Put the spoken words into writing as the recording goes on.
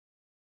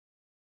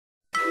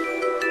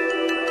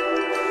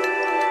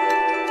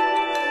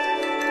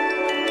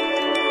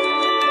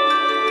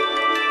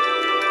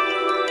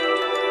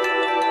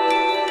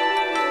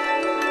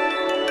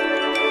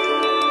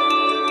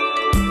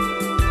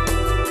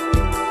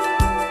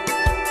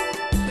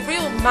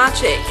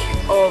magic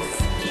of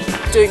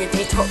doing a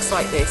detox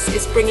like this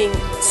is bringing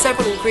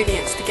several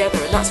ingredients together,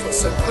 and that's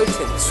what's so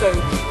potent. So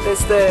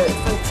there's the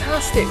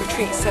fantastic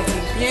retreat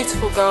setting,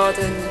 beautiful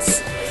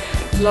gardens,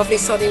 lovely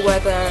sunny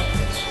weather,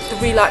 the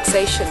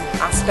relaxation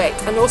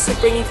aspect, and also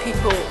bringing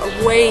people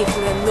away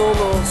from their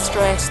normal,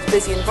 stressed,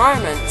 busy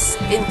environments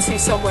into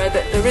somewhere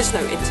that there is no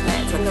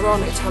internet and there are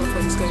no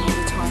telephones going all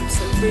the time,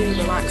 so really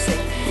relaxing.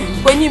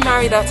 When you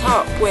marry that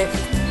up with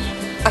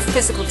a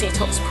physical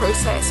detox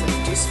process of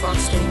juice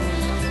fasting,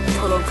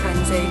 colon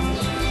cleansing,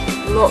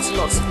 lots and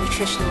lots of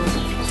nutritional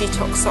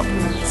detox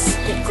supplements,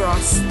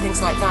 wheatgrass,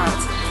 things like that,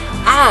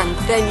 and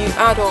then you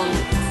add on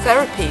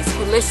therapies,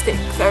 holistic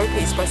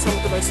therapies by some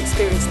of the most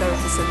experienced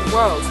therapists in the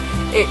world,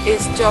 it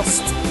is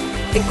just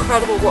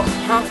incredible what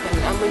can happen.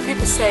 And when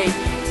people say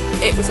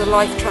it was a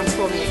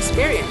life-transforming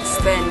experience,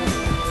 then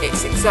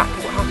it's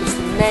exactly what happens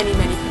to many,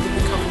 many people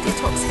who come and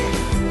detox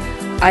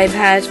here. I've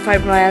had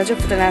fibromyalgia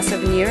for the last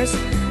 7 years,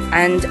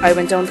 and I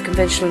went down the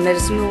conventional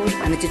medicine route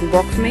and it didn't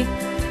work for me.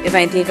 If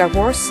anything, it got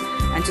worse,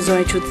 and it was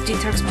only through the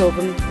detox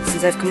program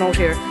since I've come out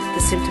here the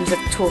symptoms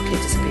have totally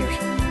disappeared.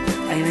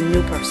 I am a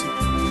new person.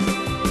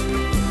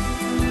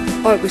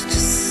 Oh, it was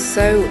just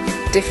so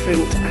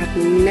different. I'd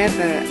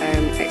never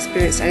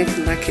experienced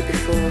anything like it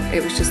before.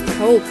 It was just the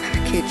whole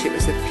package. It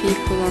was the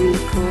people on the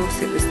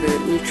course, it was the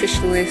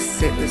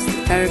nutritionalists, it was the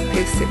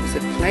therapists, it was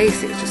the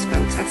place. It was just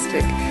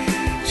fantastic.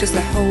 It's just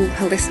the whole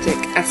holistic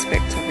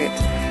aspect of it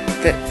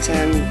that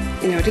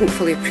I didn't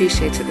fully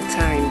appreciate at the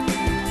time,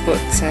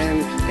 but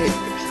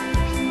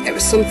it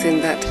was something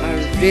that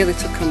I really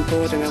took on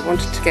board and I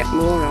wanted to get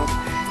more of,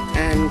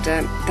 and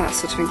that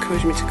sort of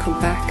encouraged me to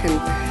come back.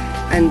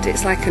 And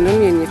it's like an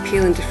onion, you're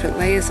peeling different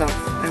layers off,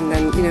 and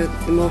then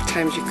the more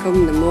times you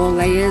come, the more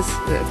layers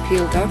that are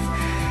peeled off.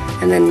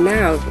 And then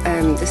now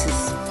this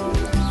is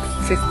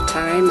 5th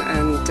time,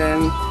 and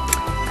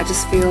I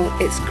just feel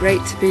it's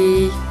great to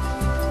be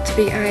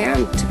I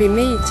am, to be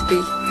me, to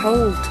be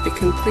whole, to be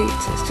complete.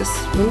 It's just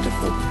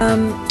wonderful.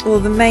 Well,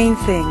 the main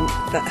thing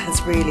that has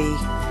really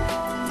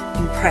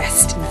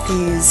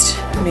enthused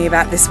me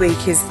about this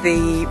week is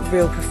the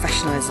real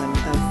professionalism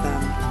of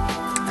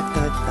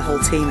the whole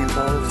team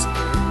involved.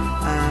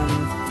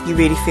 You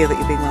really feel that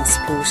you're being well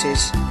supported,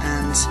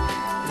 and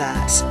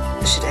that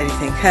should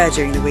anything occur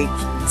during the week,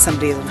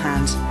 somebody is on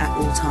hand at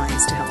all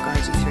times to help guide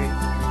you through.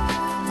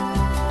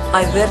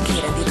 I work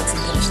here at Detox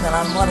International.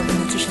 I'm one of the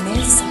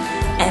nutritionists,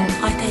 and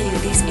I tell you,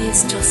 this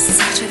is just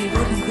such a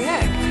rewarding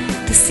work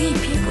to see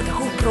people, the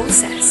whole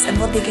process, and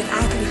what they get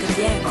out of it at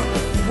the end.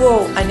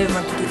 Whoa, I never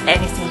want to do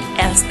anything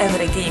else ever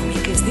again,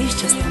 because this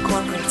just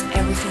incorporates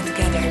everything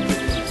together.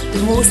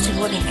 The most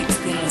rewarding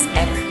experience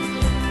ever.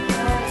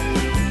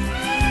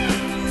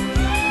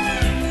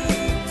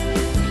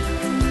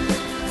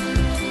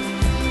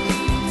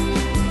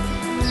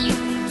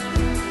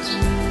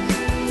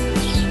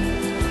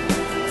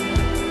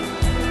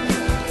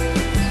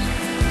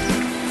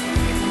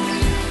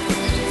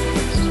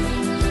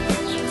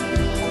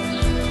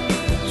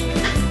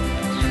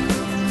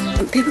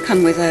 People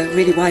come with a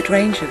really wide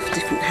range of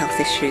different health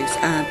issues,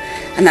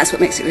 and that's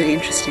what makes it really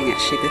interesting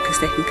actually, because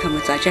they can come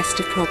with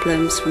digestive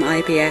problems from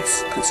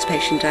IBS,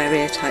 constipation,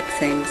 diarrhea type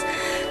things,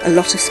 a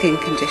lot of skin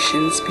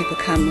conditions. People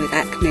come with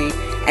acne,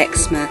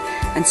 eczema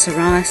and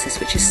psoriasis,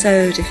 which is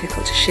so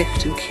difficult to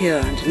shift and cure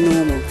under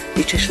normal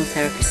nutritional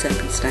therapy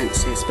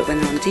circumstances, but when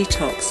they're on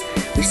detox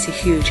we see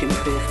huge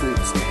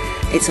improvements.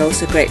 It's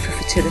also great for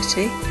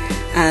fertility.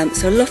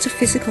 So a lot of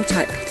physical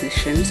type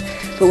conditions,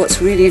 but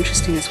what's really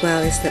interesting as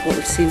well is that what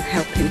we've seen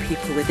helping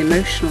people with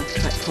emotional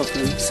type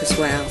problems as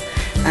well,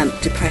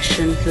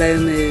 depression, low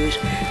mood,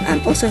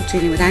 also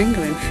dealing with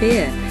anger and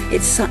fear.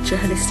 It's such a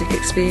holistic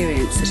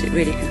experience that it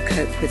really can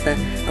cope with a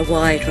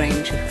wide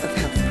range of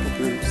health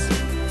problems.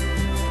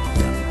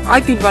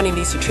 I've been running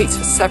these retreats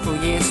for several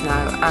years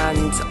now,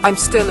 and I'm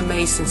still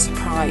amazed and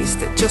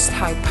surprised at just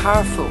how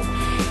powerful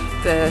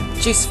the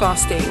juice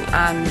fasting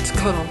and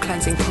colon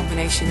cleansing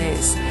combination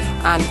is.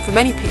 And for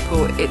many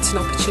people it's an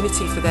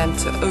opportunity for them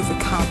to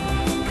overcome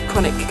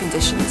chronic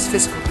conditions,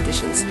 physical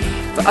conditions.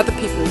 For other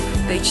people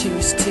they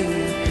choose to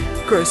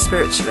grow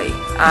spiritually,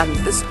 and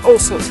there's all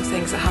sorts of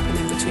things that happen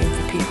in between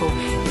for people.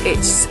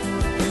 It's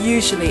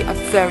usually a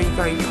very,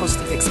 very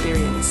positive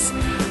experience,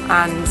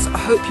 and I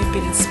hope you've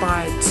been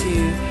inspired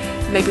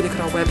to maybe look at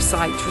our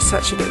website,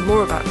 research a bit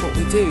more about what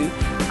we do,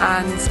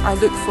 and I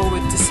look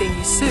forward to seeing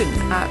you soon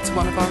at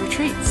one of our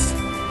retreats.